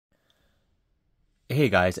Hey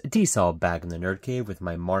guys, D-Sol back in the Nerd Cave with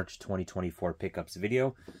my March 2024 pickups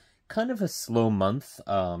video. Kind of a slow month.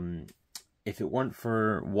 If it weren't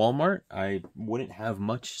for Walmart, I wouldn't have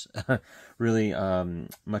much, really,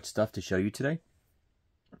 much stuff to show you today.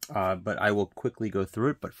 But I will quickly go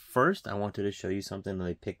through it. But first, I wanted to show you something that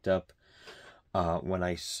I picked up when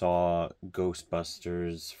I saw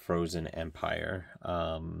Ghostbusters Frozen Empire.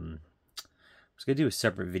 I was going to do a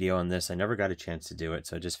separate video on this. I never got a chance to do it,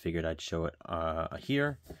 so I just figured I'd show it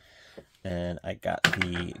here. And I got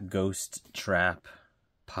the Ghost Trap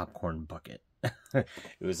popcorn bucket. It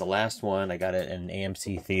was the last one. I got it in an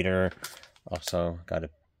AMC theater. Also got a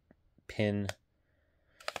pin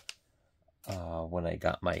when I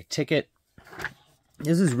got my ticket.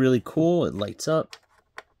 This is really cool. It lights up.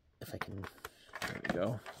 If I can... There we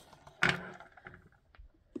go.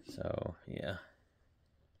 So, yeah.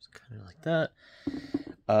 Kind of like that.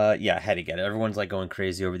 Yeah, I had to get it. Everyone's like going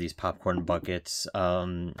crazy over these popcorn buckets.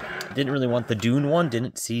 Didn't really want the Dune one.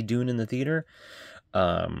 Didn't see Dune in the theater.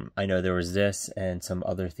 I know there was this and some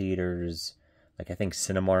other theaters, like I think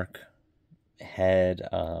Cinemark had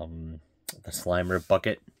the Slimer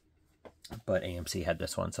bucket, but AMC had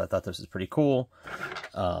this one, so I thought this was pretty cool.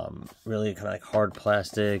 Really kind of like hard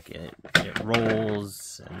plastic, and it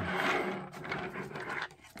rolls, and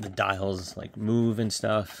the dials like move and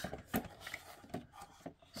stuff.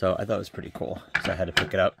 So I thought it was pretty cool, so I had to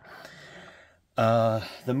pick it up.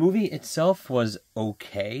 The movie itself was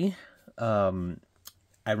okay.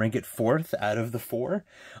 I rank it 4th out of the 4.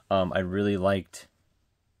 I really liked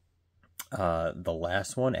the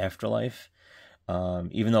last one, Afterlife.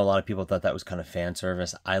 Even though a lot of people thought that was kind of fan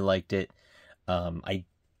service, I liked it. I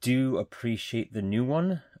do appreciate the new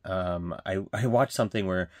one. I watched something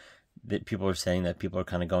where that people are saying that people are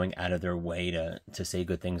kind of going out of their way to say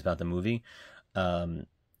good things about the movie.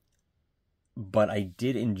 But I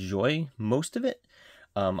did enjoy most of it.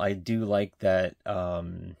 I do like that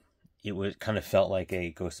it was kind of felt like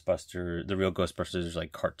a the real Ghostbusters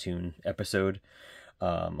like cartoon episode.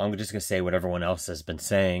 I'm just going to say what everyone else has been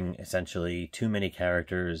saying, essentially. Too many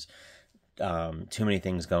characters, too many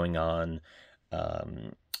things going on.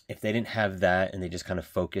 If they didn't have that and they just kind of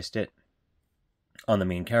focused it on the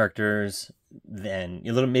main characters, then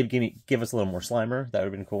maybe give us a little more Slimer. That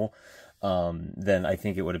would have been cool. Then I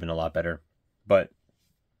think it would have been a lot better. But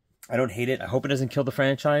I don't hate it. I hope it doesn't kill the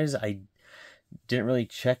franchise. I didn't really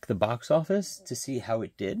check the box office to see how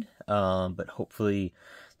it did. But hopefully,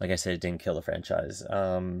 like I said, it didn't kill the franchise.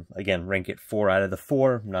 Again, rank it 4 out of the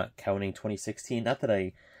 4. I'm not counting 2016. Not that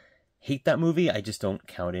I hate that movie. I just don't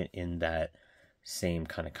count it in that same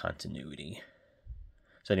kind of continuity.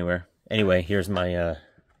 So anyway, here's my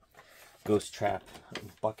Ghost Trap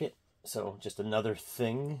bucket. So just another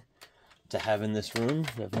thing to have in this room.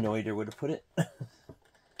 I have no idea where to put it.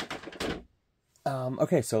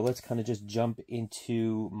 Okay, so let's kind of just jump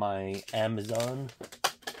into my Amazon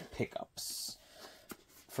pickups.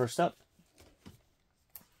 First up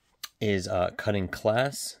is Cutting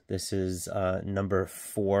Class. This is number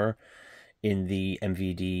 4 in the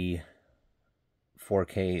MVD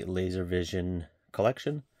 4K Laser Vision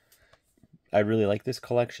collection. I really like this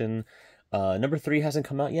collection. Number 3 hasn't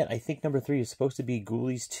come out yet. I think number 3 is supposed to be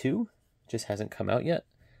Ghoulies 2. Just hasn't come out yet.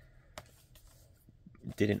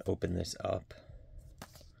 Didn't open this up.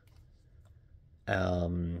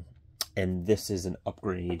 And this is an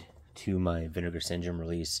upgrade to my Vinegar Syndrome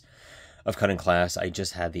release of Cutting Class. I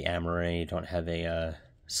just had the Amaray. Don't have a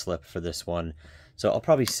slip for this one. So I'll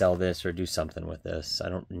probably sell this or do something with this. I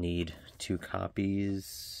don't need 2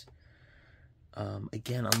 copies.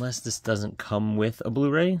 Again, unless this doesn't come with a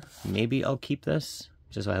Blu-ray, maybe I'll keep this.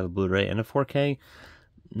 Just so I have a Blu-ray and a 4K.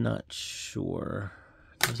 Not sure.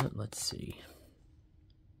 Doesn't, let's see.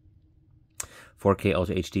 4K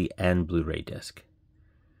Ultra HD and Blu-ray disc.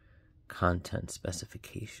 Content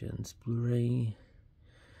specifications. Blu-ray.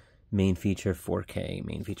 Main feature, 4K.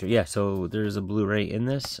 Main feature. Yeah, so there's a Blu-ray in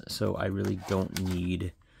this, so I really don't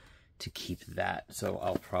need to keep that. So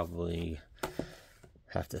I'll probably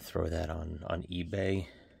have to throw that on eBay,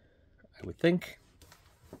 I would think.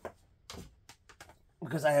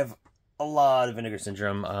 Because I have a lot of Vinegar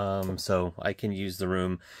Syndrome, so I can use the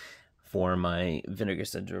room for my Vinegar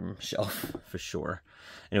Syndrome shelf for sure.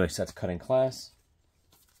 Anyway, so that's Cutting Class.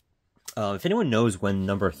 If anyone knows when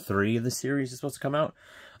number 3 of the series is supposed to come out,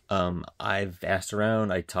 I've asked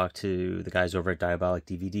around. I talked to the guys over at Diabolic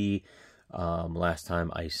DVD. Last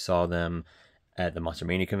time I saw them at the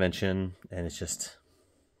Monster-Mania convention, and it's just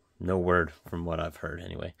no word from what I've heard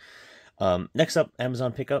anyway. Next up,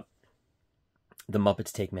 Amazon pickup. The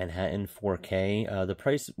Muppets Take Manhattan 4K. The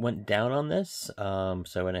price went down on this, so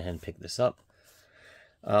I went ahead and picked this up.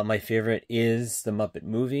 My favorite is the Muppet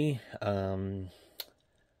movie, but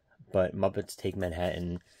Muppets Take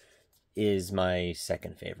Manhattan is my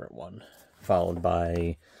second favorite one, followed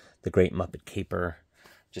by The Great Muppet Caper.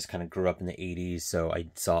 Just kind of grew up in the 80s, so I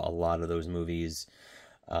saw a lot of those movies.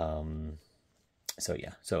 So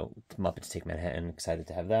yeah, so Muppets Take Manhattan, excited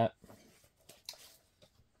to have that.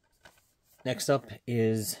 Next up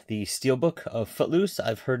is the Steelbook of Footloose.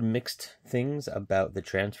 I've heard mixed things about the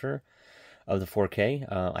transfer of the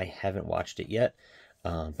 4K. I haven't watched it yet,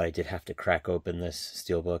 but I did have to crack open this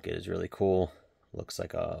Steelbook. It is really cool. Looks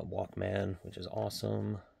like a Walkman, which is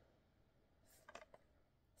awesome.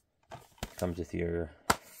 Comes with your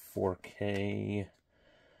 4K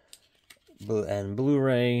and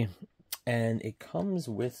Blu-ray, and it comes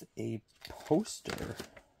with a poster,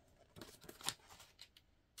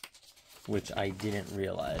 which I didn't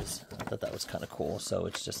realize. I thought that was kind of cool. So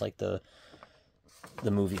it's just like the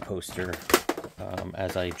movie poster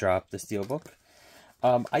as I dropped the Steelbook.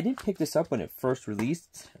 I did pick this up when it first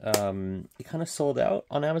released. It kind of sold out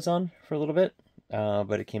on Amazon for a little bit,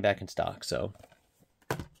 but it came back in stock, so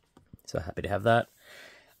happy to have that.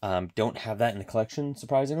 Don't have that in the collection,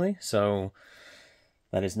 surprisingly, so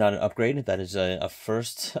that is not an upgrade. That is a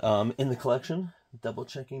first in the collection. Double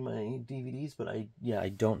checking my DVDs, but I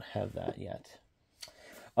don't have that yet.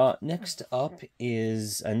 Next up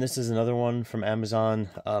is, and this is another one from Amazon.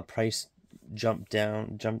 Price went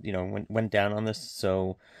down on this,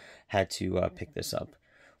 so had to pick this up.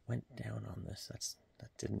 Went down on this. That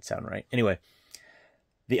didn't sound right. Anyway,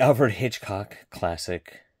 the Alfred Hitchcock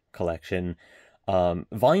Classic Collection,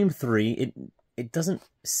 Volume 3. It doesn't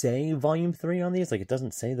say Volume 3 on these. Like, it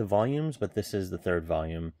doesn't say the volumes, but this is the third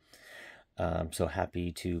volume. So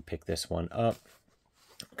happy to pick this one up.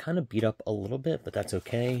 Kind of beat up a little bit, but that's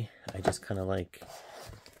okay. I just kind of like,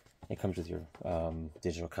 it comes with your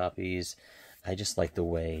digital copies. I just like the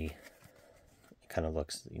way it kind of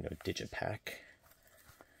looks, digipack,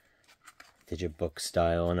 digibook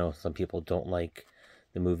style. I know some people don't like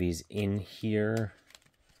the movies in here,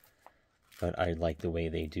 but I like the way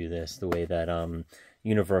they do this, the way that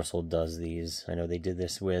Universal does these. I know they did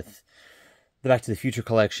this with the Back to the Future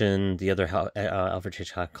collection, the other Alfred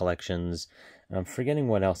Hitchcock collections. I'm forgetting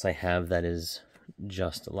what else I have that is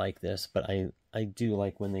just like this, but I do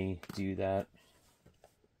like when they do that.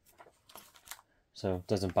 So it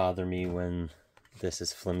doesn't bother me when this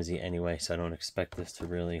is flimsy anyway, so I don't expect this to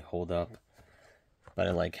really hold up. But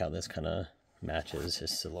I like how this kind of matches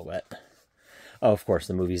his silhouette. Oh, of course,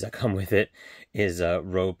 the movies that come with it is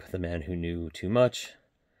Rope, The Man Who Knew Too Much,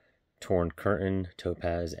 Torn Curtain,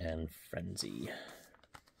 Topaz, and Frenzy.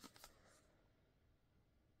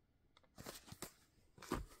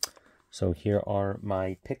 So here are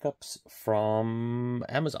my pickups from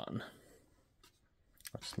Amazon.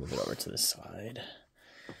 I'll just move it over to the side.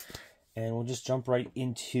 And we'll just jump right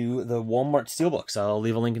into the Walmart Steelbooks. I'll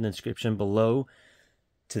leave a link in the description below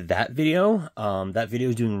to that video. That video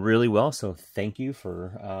is doing really well, so thank you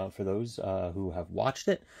for those who have watched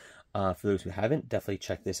it. For those who haven't, definitely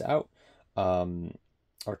check this out,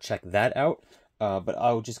 or check that out. But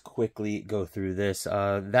I'll just quickly go through this.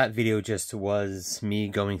 That video just was me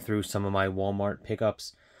going through some of my Walmart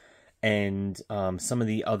pickups and some of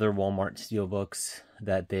the other Walmart Steelbooks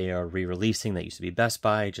that they are re-releasing that used to be Best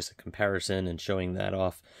Buy, just a comparison and showing that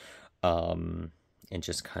off, and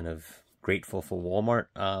just kind of grateful for Walmart.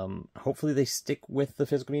 Hopefully they stick with the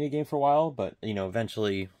physical media game for a while, but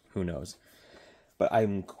eventually, who knows. But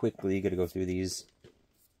I'm quickly going to go through these.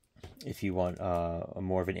 If you want a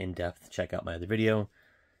more of an in-depth, check out my other video.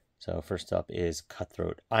 So first up is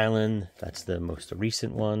Cutthroat Island. That's the most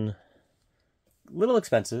recent one. A little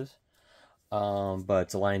expensive, but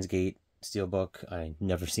it's a Lionsgate Steelbook. I've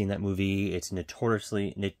never seen that movie. It's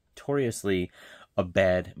notoriously a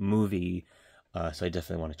bad movie, so I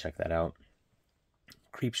definitely want to check that out.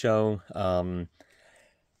 Creepshow.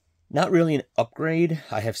 Not really an upgrade.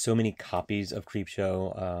 I have so many copies of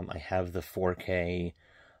Creepshow. I have the 4K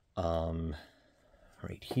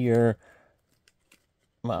right here.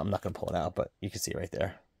 Well, I'm not going to pull it out, but you can see it right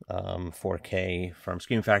there. 4K from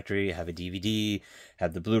Scream Factory. I have a DVD,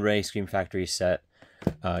 have the Blu-ray Scream Factory set.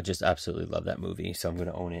 Just absolutely love that movie, so I'm going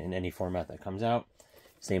to own it in any format that comes out.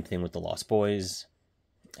 Same thing with The Lost Boys.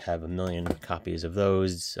 Have a million copies of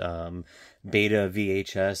those. Beta,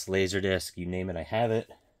 VHS, Laserdisc, you name it, I have it.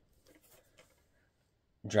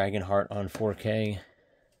 Dragonheart on 4K.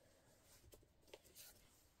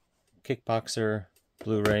 Kickboxer,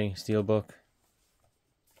 Blu-ray, Steelbook.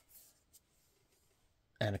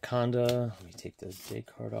 Anaconda. Let me take the J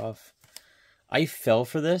card off. I fell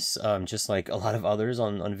for this, just like a lot of others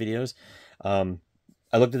on videos.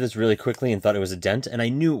 I looked at this really quickly and thought it was a dent, and I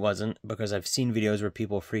knew it wasn't because I've seen videos where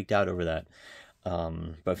people freaked out over that.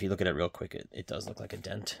 But if you look at it real quick, it does look like a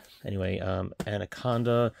dent. Anyway,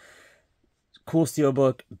 Anaconda, cool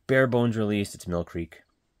steelbook, bare bones release. It's Mill Creek.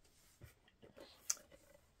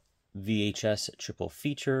 VHS triple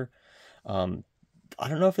feature. I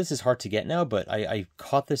don't know if this is hard to get now, but I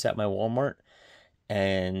caught this at my Walmart,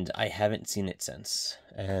 and I haven't seen it since.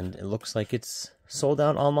 And it looks like it's sold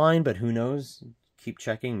out online, but who knows? Keep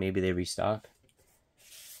checking. Maybe they restock.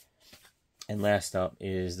 And last up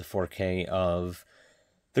is the 4K of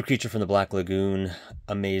The Creature from the Black Lagoon.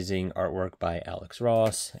 Amazing artwork by Alex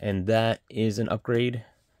Ross. And that is an upgrade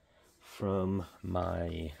from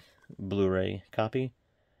my Blu-ray copy.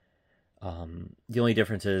 The only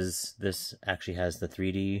difference is this actually has the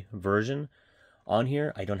 3D version on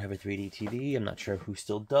here. I don't have a 3D TV. I'm not sure who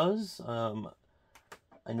still does.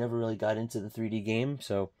 I never really got into the 3D game,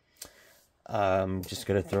 so I'm just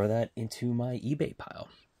going to throw that into my eBay pile.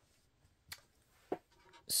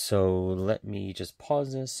 So let me just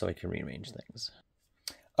pause this so I can rearrange things.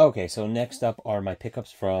 Okay, so next up are my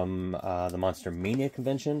pickups from the Monster-Mania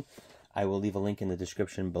convention. I will leave a link in the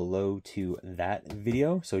description below to that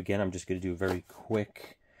video. So again, I'm just going to do a very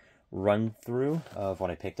quick run through of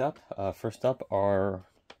what I picked up. First up are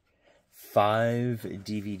 5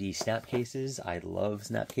 DVD snap cases. I love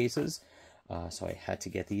snap cases, so I had to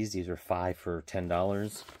get these. These are 5 for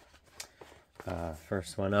 $10.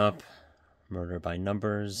 First one up, Murder by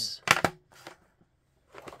Numbers,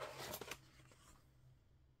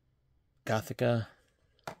 Gothica,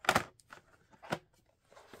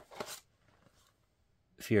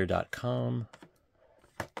 Fear.com,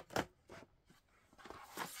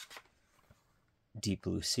 Deep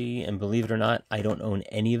Blue Sea, and believe it or not, I don't own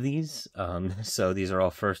any of these, so these are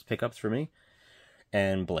all first pickups for me.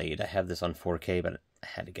 And Blade, I have this on 4K, but I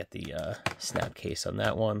had to get the snap case on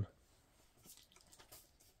that one.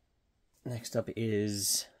 Next up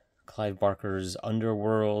is Clive Barker's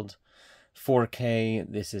Underworld, 4K.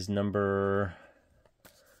 This is number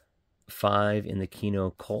 5 in the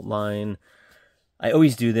Kino Cult line. I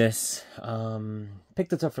always do this.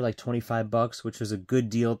 Picked this up for like 25 bucks, which was a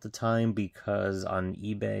good deal at the time because on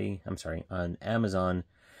on Amazon,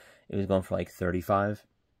 it was going for like 35.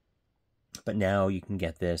 But now you can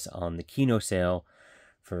get this on the Kino sale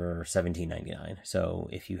for $17.99. So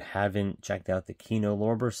if you haven't checked out the Kino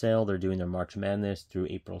Lorber sale, they're doing their March Madness through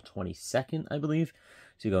April 22nd, I believe.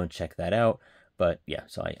 So you go and check that out. But yeah,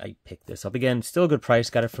 so I picked this up again. Still a good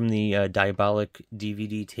price. Got it from the Diabolic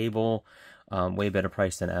DVD table. Way better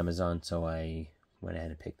price than Amazon, so I went ahead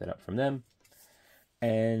and picked that up from them.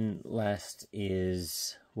 And last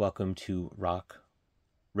is Welcome to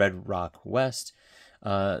Red Rock West.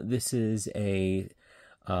 This is a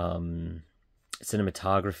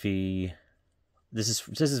cinematography. This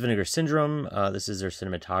is Vinegar Syndrome. This is their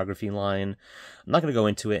cinematography line. I'm not going to go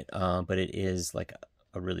into it, but it is like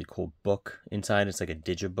a really cool book inside. It's like a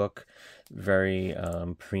digibook. Very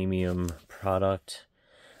premium product.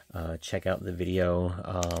 Check out the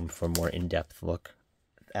video for a more in-depth look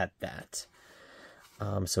at that.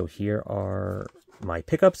 So here are my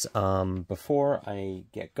pickups. Before I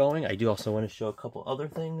get going, I do also want to show a couple other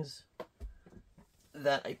things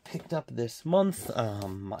that I picked up this month.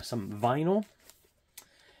 Some vinyl.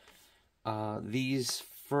 These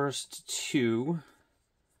first two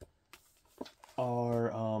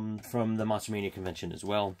are from the Monster-Mania convention as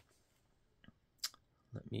well.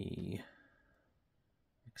 Let me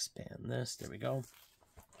expand this. There we go.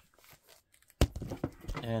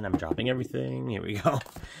 And I'm dropping everything. Here we go.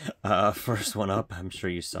 First one up. I'm sure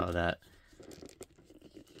you saw that.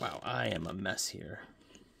 Wow, I am a mess here.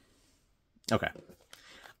 Okay.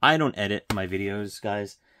 I don't edit my videos,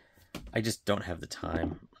 guys. I just don't have the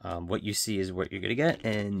time. What you see is what you're going to get,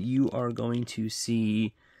 and you are going to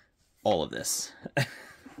see all of this.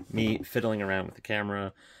 Me fiddling around with the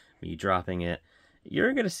camera, me dropping it.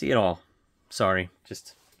 You're going to see it all. Sorry,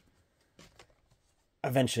 just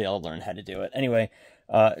eventually I'll learn how to do it. Anyway,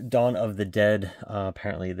 Dawn of the Dead.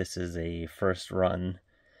 Apparently this is a first run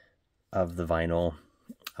of the vinyl.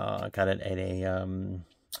 Got it at a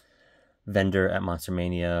vendor at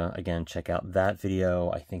Monster-Mania. Again, check out that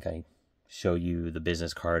video. I think I show you the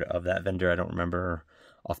business card of that vendor. I don't remember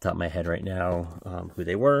off the top of my head right now who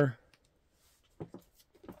they were.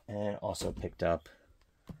 And also picked up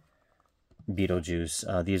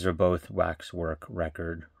Beetlejuice. These are both Waxwork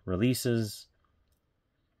record releases.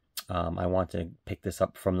 I want to pick this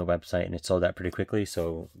up from the website, and it sold out pretty quickly,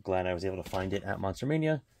 so glad I was able to find it at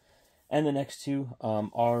Monster-Mania. And the next two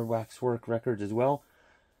are Waxwork records as well.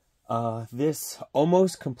 This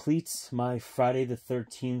almost completes my Friday the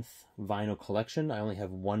 13th vinyl collection. I only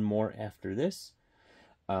have one more after this.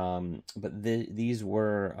 But these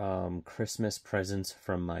were Christmas presents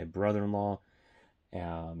from my brother-in-law.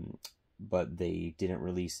 But they didn't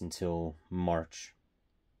release until March.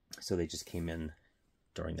 So they just came in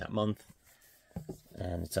during that month.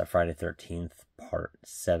 And it's Friday 13th, Part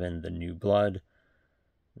 7, The New Blood.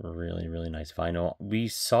 Really, really nice vinyl. We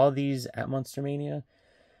saw these at Monster-Mania.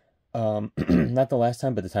 Not the last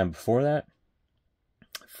time, but the time before that.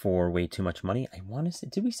 For way too much money. I want to say,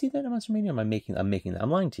 did we see that at Monster-Mania? I'm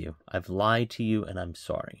lying to you. I've lied to you, and I'm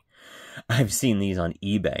sorry. I've seen these on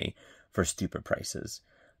eBay for stupid prices.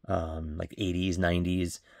 Like 80s,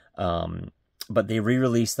 90s. But they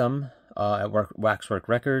re-released them at Waxwork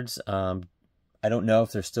Records. I don't know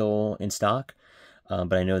if they're still in stock,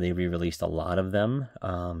 but I know they re-released a lot of them.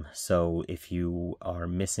 So if you are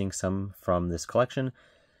missing some from this collection,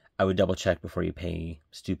 I would double check before you pay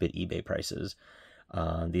stupid eBay prices.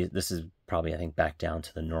 This is probably, I think, back down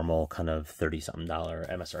to the normal kind of $30-something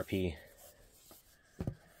MSRP.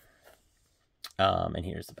 And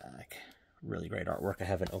here's the back. Really great artwork. I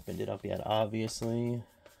haven't opened it up yet, obviously.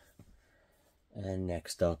 And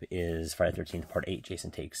next up is Friday the 13th, Part 8. Jason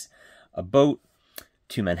Takes a Boat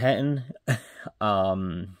to Manhattan.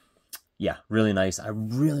 Yeah, really nice. I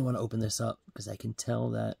really want to open this up because I can tell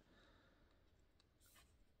that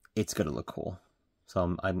it's going to look cool.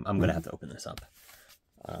 So I'm going to have to open this up.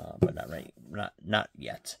 But not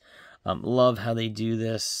yet. Love how they do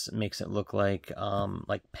this. Makes it look like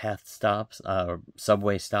path stops, or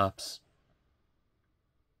subway stops.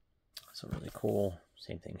 So really cool.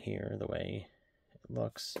 Same thing here, the way it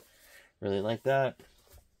looks. Really like that.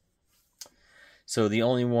 So the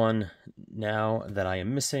only one now that I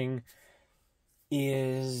am missing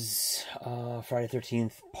is Friday the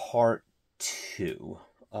 13th Part 2.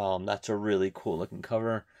 That's a really cool looking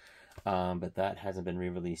cover. But that hasn't been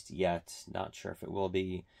re-released yet. Not sure if it will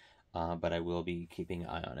be, but I will be keeping an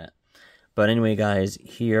eye on it. But anyway, guys,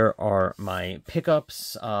 here are my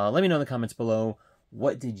pickups. Let me know in the comments below,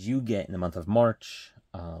 what did you get in the month of March?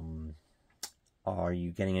 Are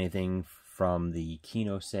you getting anything from the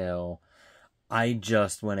Kino sale? I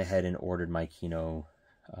just went ahead and ordered my Kino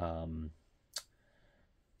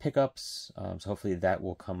pickups. So hopefully that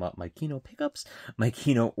will come up. My Kino pickups? My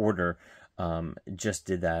Kino order. Just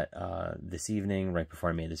did that this evening, right before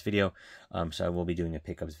I made this video. So I will be doing a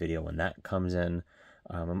pickups video when that comes in.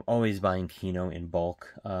 I'm always buying Kino in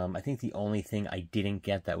bulk. I think the only thing I didn't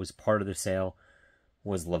get that was part of the sale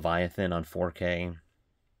was Leviathan on 4K.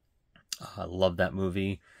 I love that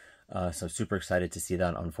movie. So super excited to see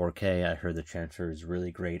that on 4K. I heard the transfer is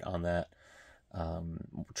really great on that.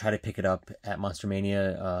 Try to pick it up at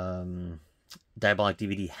Monster-Mania. Diabolic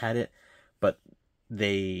DVD had it, but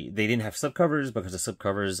they didn't have slipcovers because the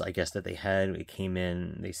slipcovers, I guess, that they had, it came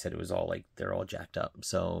in, they said it was all like, they're all jacked up.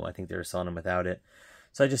 So I think they were selling them without it.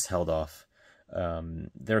 So I just held off.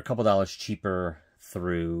 They're a couple dollars cheaper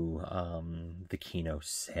through the Kino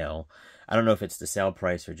sale. I don't know if it's the sale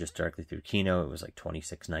price or just directly through Kino. It was like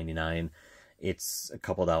 $26.99. It's a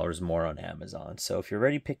couple dollars more on Amazon. So if you're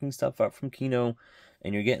already picking stuff up from Kino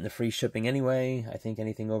and you're getting the free shipping anyway, I think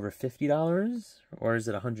anything over $50, or is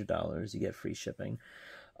it $100, you get free shipping.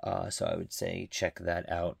 So I would say check that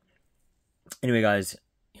out. Anyway, guys,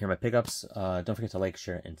 here are my pickups. Don't forget to like,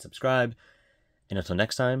 share, and subscribe. And until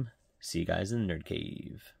next time, see you guys in the Nerd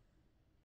Cave.